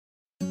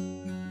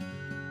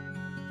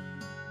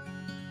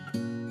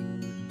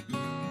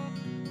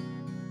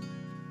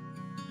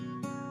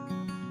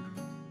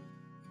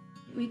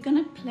we're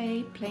gonna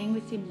play Playing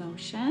with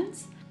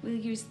Emotions. We'll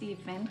use the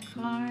event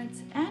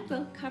cards and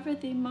we'll cover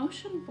the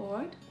emotion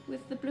board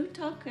with the blue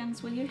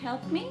tokens. Will you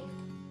help me?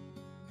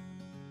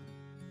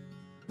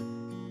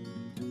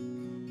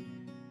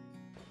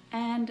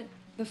 And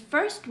the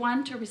first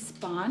one to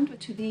respond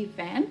to the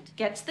event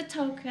gets the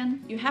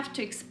token. You have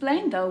to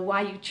explain though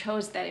why you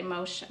chose that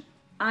emotion.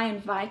 I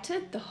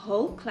invited the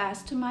whole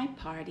class to my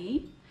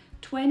party.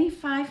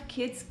 25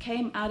 kids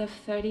came out of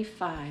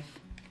 35.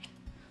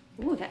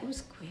 Ooh, that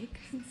was quick.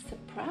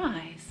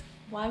 Surprise.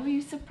 Why were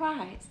you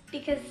surprised?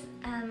 Because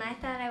I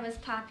thought I was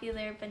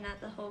popular, but not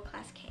the whole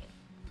class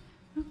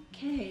came.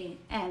 Okay,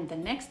 and the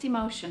next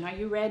emotion, are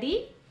you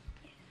ready?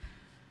 Yeah.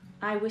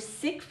 I was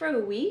sick for a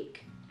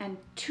week and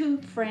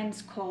 2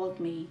 friends called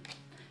me.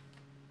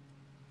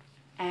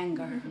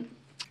 Anger.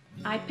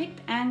 I picked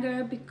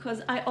anger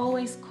because I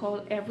always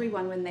call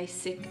everyone when they're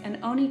sick and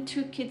only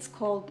 2 kids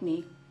called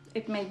me.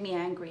 It made me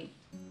angry.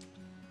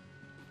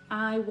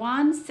 I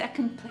won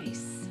 2nd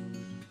place.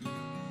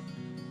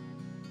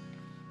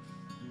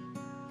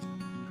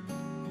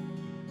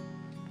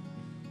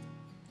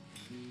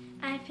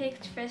 I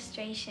picked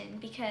frustration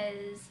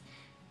because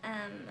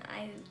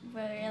I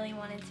really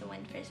wanted to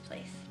win 1st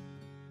place.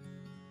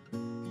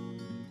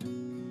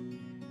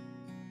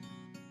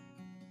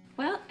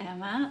 Well,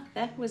 Emma,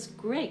 that was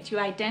great. You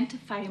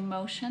identify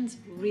emotions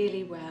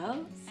really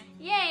well.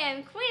 Yay,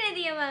 I'm queen of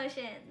the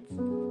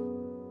emotions!